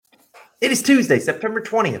It is Tuesday, September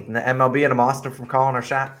 20th in the MLB, and I'm Austin from Calling Our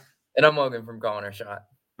Shot. And I'm Logan from Calling Our Shot.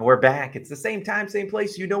 And we're back. It's the same time, same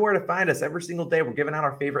place. You know where to find us every single day. We're giving out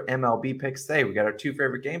our favorite MLB picks today. We got our 2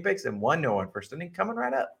 favorite game picks and 1 no one first inning coming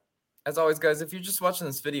right up. As always, guys, if you're just watching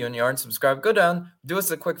this video and you aren't subscribed, go down, do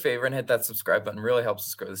us a quick favor, and hit that subscribe button. It really helps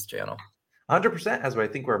us grow this channel. 100%, as I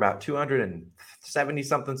think we're about 270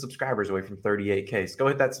 something subscribers away from 38K. So go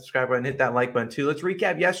hit that subscribe button, hit that like button too. Let's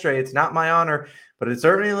recap yesterday. It's not my honor, but it's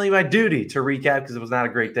certainly my duty to recap because it was not a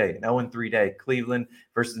great day. An 0-3 day. Cleveland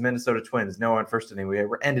versus Minnesota Twins. No one first inning. We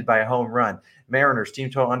were ended by a home run. Mariners team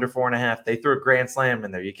total under 4.5. They threw a grand slam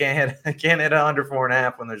in there. You can't hit under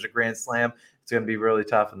 4.5 when there's a grand slam. It's going to be really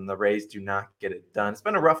tough, and the Rays do not get it done. It's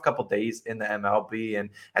been a rough couple days in the MLB, and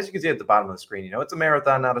as you can see at the bottom of the screen, it's a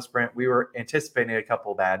marathon, not a sprint. We were anticipating a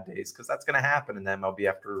couple of bad days because that's going to happen in the MLB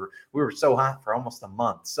after we were so hot for almost a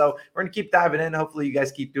month. So we're going to keep diving in. Hopefully you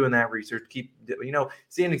guys keep doing that research, keep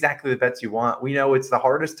seeing exactly the bets you want. We know it's the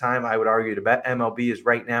hardest time, I would argue, to bet MLB is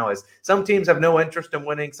right now, as some teams have no interest in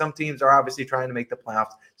winning. Some teams are obviously trying to make the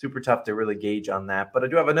playoffs. Super tough to really gauge on that. But I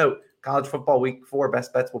do have a note. College football week 4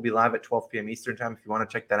 best bets will be live at 12 p.m. Eastern time. If you want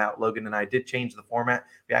to check that out, Logan and I did change the format.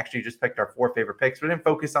 We actually just picked our 4 favorite picks. We didn't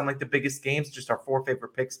focus on the biggest games, just our 4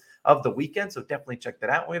 favorite picks of the weekend. So definitely check that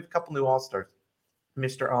out. We have a couple new All-Stars,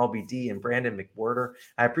 Mr. LBD and Brandon McWhorter.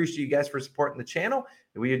 I appreciate you guys for supporting the channel.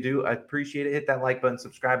 We do appreciate it. Hit that like button,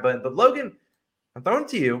 subscribe button. But Logan, I'm throwing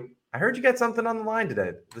to you. I heard you got something on the line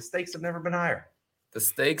today. The stakes have never been higher. The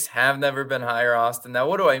stakes have never been higher, Austin. Now,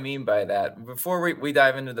 what do I mean by that? Before we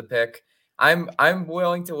dive into the pick, I'm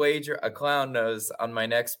willing to wager a clown nose on my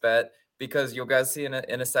next bet because you'll guys see in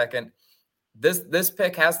a second. This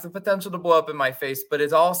pick has the potential to blow up in my face, but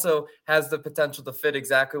it also has the potential to fit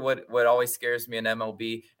exactly what always scares me in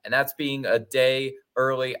MLB, and that's being a day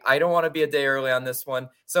early. I don't want to be a day early on this one.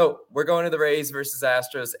 So we're going to the Rays versus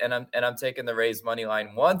Astros, and I'm taking the Rays money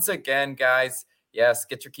line once again, guys. Yes,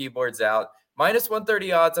 get your keyboards out. Minus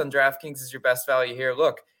 130 odds on DraftKings is your best value here.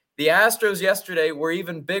 Look, the Astros yesterday were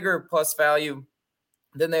even bigger plus value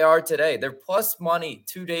than they are today. They're plus money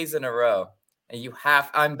 2 days in a row. And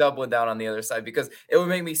I'm doubling down on the other side because it would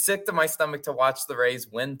make me sick to my stomach to watch the Rays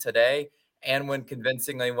win today and win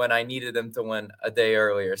convincingly when I needed them to win a day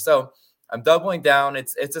earlier. So I'm doubling down.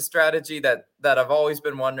 It's a strategy that I've always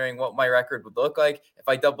been wondering what my record would look like if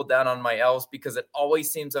I double down on my L's because it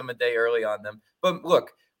always seems I'm a day early on them. But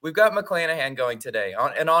look, we've got McClanahan going today.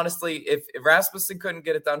 And honestly, if Rasmussen couldn't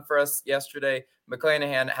get it done for us yesterday,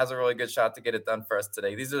 McClanahan has a really good shot to get it done for us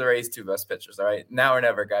today. These are the Rays' 2 best pitchers, all right? Now or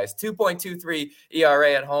never, guys. 2.23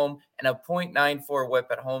 ERA at home and a 0.94 whip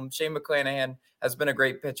at home. Shane McClanahan has been a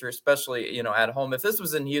great pitcher, especially, at home. If this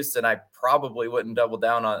was in Houston, I probably wouldn't double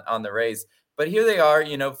down on the Rays. But here they are,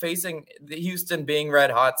 facing Houston being red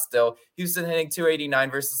hot still. Houston hitting 289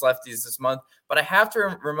 versus lefties this month. But I have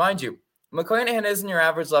to remind you, McClanahan isn't your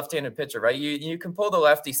average left-handed pitcher, right? You can pull the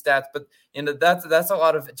lefty stats, but that's a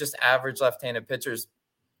lot of just average left-handed pitchers.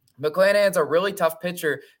 McClanahan's a really tough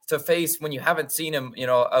pitcher to face when you haven't seen him,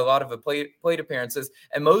 a lot of the plate appearances.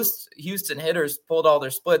 And most Houston hitters pulled all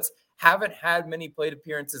their splits haven't had many plate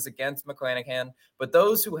appearances against McClanahan, but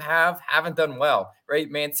those who haven't done well, right?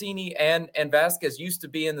 Mancini and Vasquez used to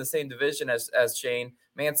be in the same division as Shane.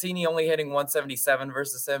 Mancini only hitting 177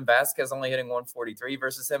 versus him. Vasquez only hitting 143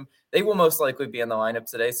 versus him. They will most likely be in the lineup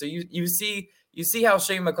today. So you see how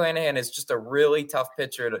Shane McClanahan is just a really tough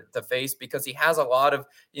pitcher to face because he has a lot of,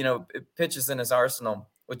 pitches in his arsenal,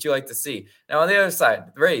 what you like to see. Now, on the other side,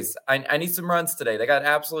 the Rays, I need some runs today. They got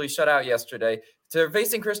absolutely shut out yesterday. They're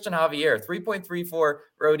facing Christian Javier, 3.34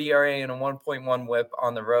 road ERA and a 1.1 whip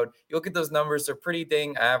on the road. You look at those numbers, they're pretty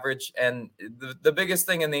dang average. And the biggest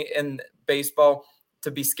thing in baseball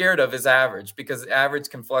to be scared of is average, because average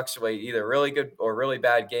can fluctuate either really good or really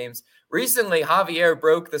bad games. Recently, Javier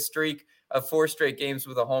broke the streak of 4 straight games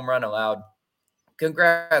with a home run allowed.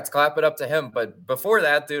 Congrats, clap it up to him. But before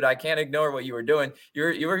that, dude, I can't ignore what you were doing.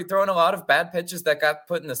 You were throwing a lot of bad pitches that got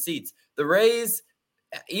put in the seats. The Rays,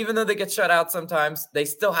 even though they get shut out sometimes, they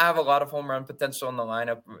still have a lot of home run potential in the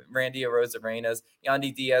lineup. Randy Arozarena,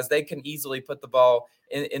 Yandy Diaz, they can easily put the ball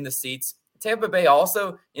in the seats. Tampa Bay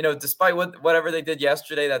also, despite whatever they did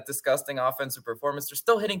yesterday, that disgusting offensive performance, they're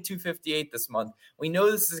still hitting 258 this month. We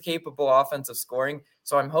know this is a capable offensive scoring,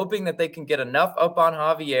 so I'm hoping that they can get enough up on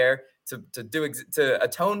Javier to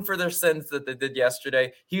atone for their sins that they did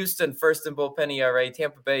yesterday. Houston, first in bullpen ERA.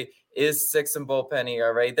 Tampa Bay is 6th in bullpen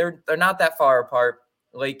ERA. They're not that far apart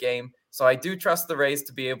late game. So I do trust the Rays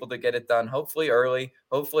to be able to get it done, hopefully early,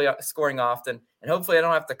 hopefully scoring often, and hopefully I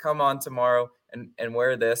don't have to come on tomorrow and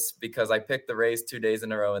wear this because I picked the Rays 2 days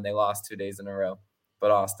in a row and they lost 2 days in a row.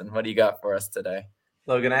 But Austin, what do you got for us today?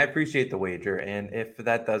 Logan, I appreciate the wager. And if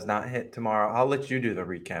that does not hit tomorrow, I'll let you do the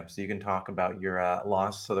recap so you can talk about your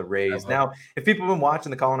loss to the I Rays. will. Now, if people have been watching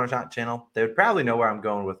the Colin Shot channel, they would probably know where I'm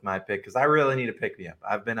going with my pick because I really need to pick me up.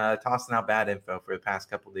 I've been tossing out bad info for the past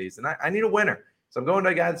couple of days, and I need a winner. So I'm going to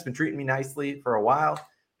a guy that's been treating me nicely for a while.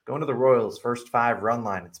 Going to the Royals, first 5 run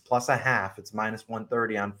line. It's plus a half. It's minus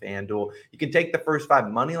 130 on FanDuel. You can take the first 5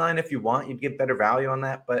 money line if you want. You'd get better value on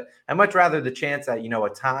that. But I much rather the chance that, a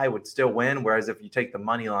tie would still win. Whereas if you take the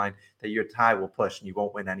money line, that your tie will push and you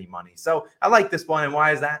won't win any money. So I like this one. And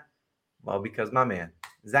why is that? Well, because my man,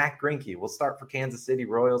 Zach Greinke will start for Kansas City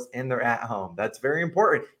Royals and they're at home. That's very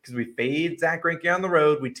important because we fade Zach Greinke on the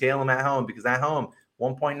road. We tail him at home because at home,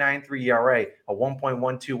 1.93 ERA, a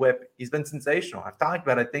 1.12 whip. He's been sensational. I've talked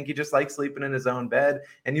about it. I think he just likes sleeping in his own bed.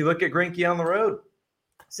 And you look at Greinke on the road,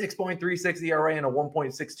 6.36 ERA and a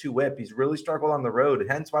 1.62 whip. He's really struggled on the road,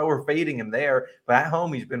 hence why we're fading him there. But at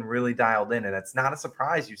home, he's been really dialed in, and it's not a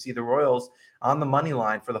surprise. You see the Royals on the money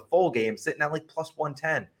line for the full game sitting at like plus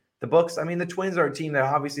 110. The books, I mean, the Twins are a team that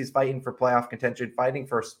obviously is fighting for playoff contention, fighting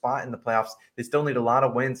for a spot in the playoffs. They still need a lot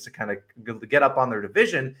of wins to kind of get up on their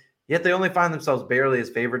division. Yet they only find themselves barely as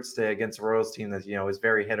favorites against a Royals team that, is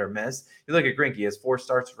very hit or miss. You look at Greinke, he has 4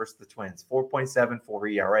 starts versus the Twins,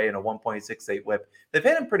 4.74 ERA and a 1.68 whip. They've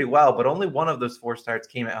hit him pretty well, but only one of those 4 starts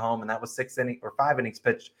came at home, and that was 5 innings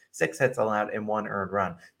pitched, 6 hits allowed, and 1 earned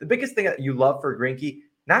run. The biggest thing that you love for Greinke,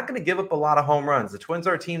 not going to give up a lot of home runs. The Twins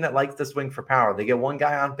are a team that likes to swing for power. They get one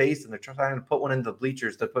guy on base, and they're trying to put one into the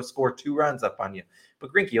bleachers to score 2 runs up on you.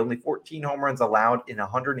 But Greinke, only 14 home runs allowed in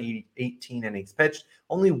 118 innings pitched,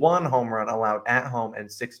 only 1 home run allowed at home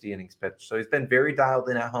and 60 innings pitched. So he's been very dialed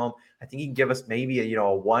in at home. I think he can give us maybe a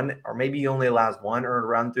 1, or maybe he only allows 1 earned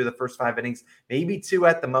run through the first 5 innings, maybe 2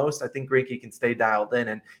 at the most. I think Greinke can stay dialed in.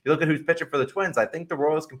 And you look at who's pitching for the Twins, I think the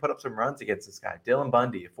Royals can put up some runs against this guy. Dylan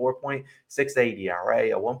Bundy, a 4.68 ERA,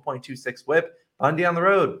 a 1.26 whip. Bundy on the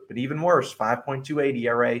road, but even worse, 5.28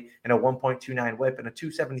 ERA and a 1.29 whip and a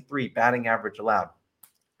 273 batting average allowed.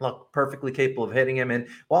 Look, perfectly capable of hitting him. And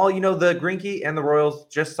while, the Greinke and the Royals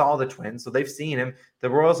just saw the Twins, so they've seen him, the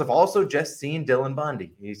Royals have also just seen Dylan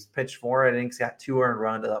Bundy. He's pitched 4 innings, got 2 earned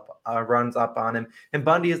runs up on him. And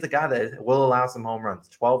Bundy is the guy that will allow some home runs.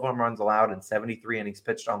 12 home runs allowed and 73 innings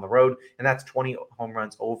pitched on the road. And that's 20 home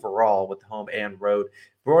runs overall with the home and road.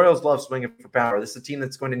 Royals love swinging for power. This is a team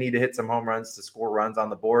that's going to need to hit some home runs to score runs on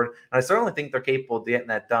the board. And I certainly think they're capable of getting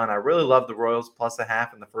that done. I really love the Royals plus a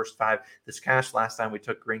half in the first 5. This cashed last time we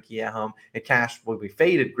took Greinke at home. It cashed when we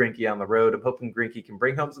faded Greinke on the road. I'm hoping Greinke can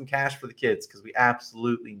bring home some cash for the kids because we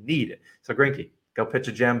absolutely need it. So Greinke, go pitch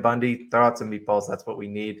a gem. Bundy, throw out some meatballs. That's what we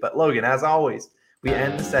need. But Logan, as always, we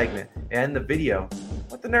end the segment and the video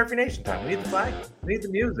with the Nerfy Nation time. We need the flag. We need the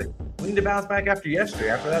music. We need to bounce back after yesterday.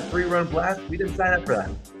 After that 3-run blast, we didn't sign up for that.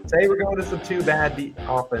 Say we're going to some 2 bad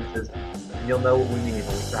offenses, and you'll know what we mean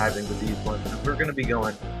when we dive into these ones. We're going to be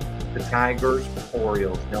going the Tigers,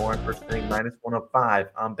 Orioles. No one first inning minus 105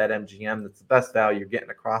 on BetMGM. That's the best value you're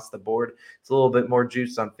getting across the board. It's a little bit more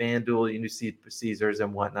juice on FanDuel. You see Caesars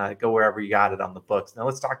and whatnot. Go wherever you got it on the books. Now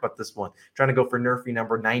let's talk about this one. Trying to go for Nerfy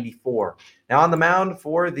number 94. Now on the mound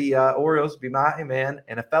for the Orioles, be my man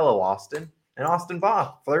and a fellow Austin. And Austin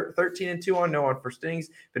Voth, 13-2 on no on first innings,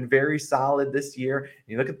 been very solid this year. And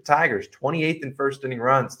you look at the Tigers, 28th in first inning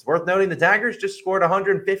runs. It's worth noting the Tigers just scored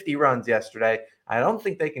 150 runs yesterday. I don't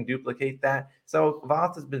think they can duplicate that. So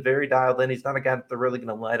Voth has been very dialed in. He's not a guy that they're really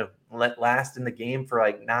going to let last in the game for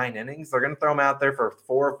like 9 innings. They're going to throw him out there for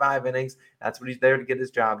 4 or 5 innings. That's what he's there to get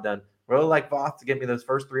his job done. Really like Voth to get me those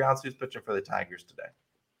first 3 outs who's pitching for the Tigers today.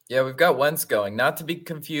 Yeah, we've got Wentz going. Not to be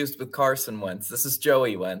confused with Carson Wentz. This is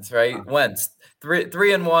Joey Wentz, right? Wentz,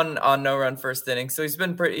 3-1 on no run first inning. So he's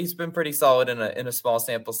been pretty solid in a small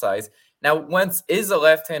sample size. Now Wentz is a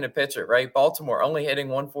left-handed pitcher, right? Baltimore only hitting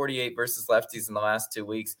 148 versus lefties in the last 2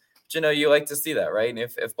 weeks. But you like to see that, right? And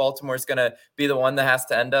if Baltimore's going to be the one that has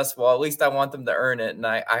to end us, well, at least I want them to earn it. And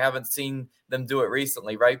I haven't seen them do it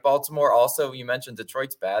recently, right? Baltimore also, you mentioned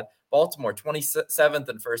Detroit's bad. Baltimore, 27th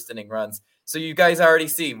in first inning runs. So you guys already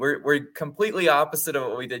see we're completely opposite of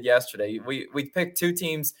what we did yesterday. We picked 2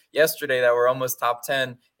 teams yesterday that were almost top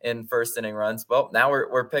 10 in first inning runs. Well, now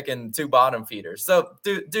we're picking 2 bottom feeders. So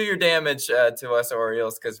do your damage to us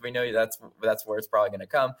Orioles, because we know that's where it's probably going to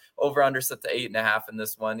come. Over under set to 8.5 in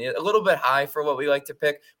this one. A little bit high for what we like to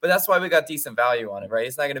pick, but that's why we got decent value on it, right?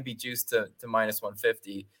 It's not going to be juiced to minus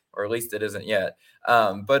 150. Or at least it isn't yet.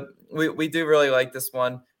 But we do really like this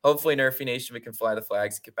one. Hopefully, Nerfy Nation, we can fly the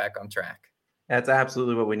flags, get back on track. That's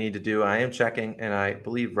absolutely what we need to do. I am checking, and I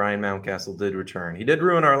believe Ryan Mountcastle did return. He did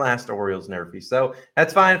ruin our last Orioles nerfy, so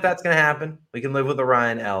that's fine if that's going to happen. We can live with a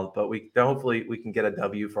Ryan L, but hopefully we can get a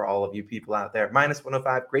W for all of you people out there. Minus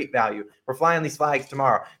 105, great value. We're flying these flags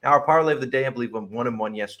tomorrow. Now our parlay of the day, I believe, went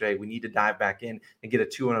 1-1 yesterday. We need to dive back in and get a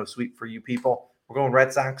 2-0 sweep for you people. We're going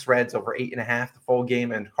Red Sox, Reds over 8.5, the full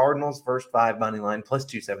game, and Cardinals first 5 money line plus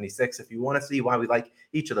 276. If you want to see why we like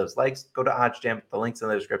each of those legs, go to OddsJam. The link's in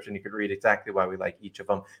the description. You could read exactly why we like each of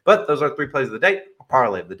them. But those are 3 plays of the day,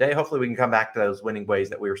 parlay of the day. Hopefully we can come back to those winning ways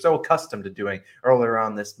that we were so accustomed to doing earlier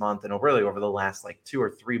on this month and really over the last 2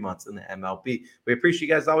 or 3 months in the MLB. We appreciate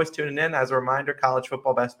you guys always tuning in. As a reminder, college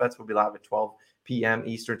football best bets will be live at 12 p.m.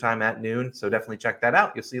 Eastern time at noon. So definitely check that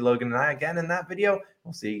out. You'll see Logan and I again in that video.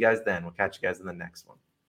 We'll see you guys then. We'll catch you guys in the next one.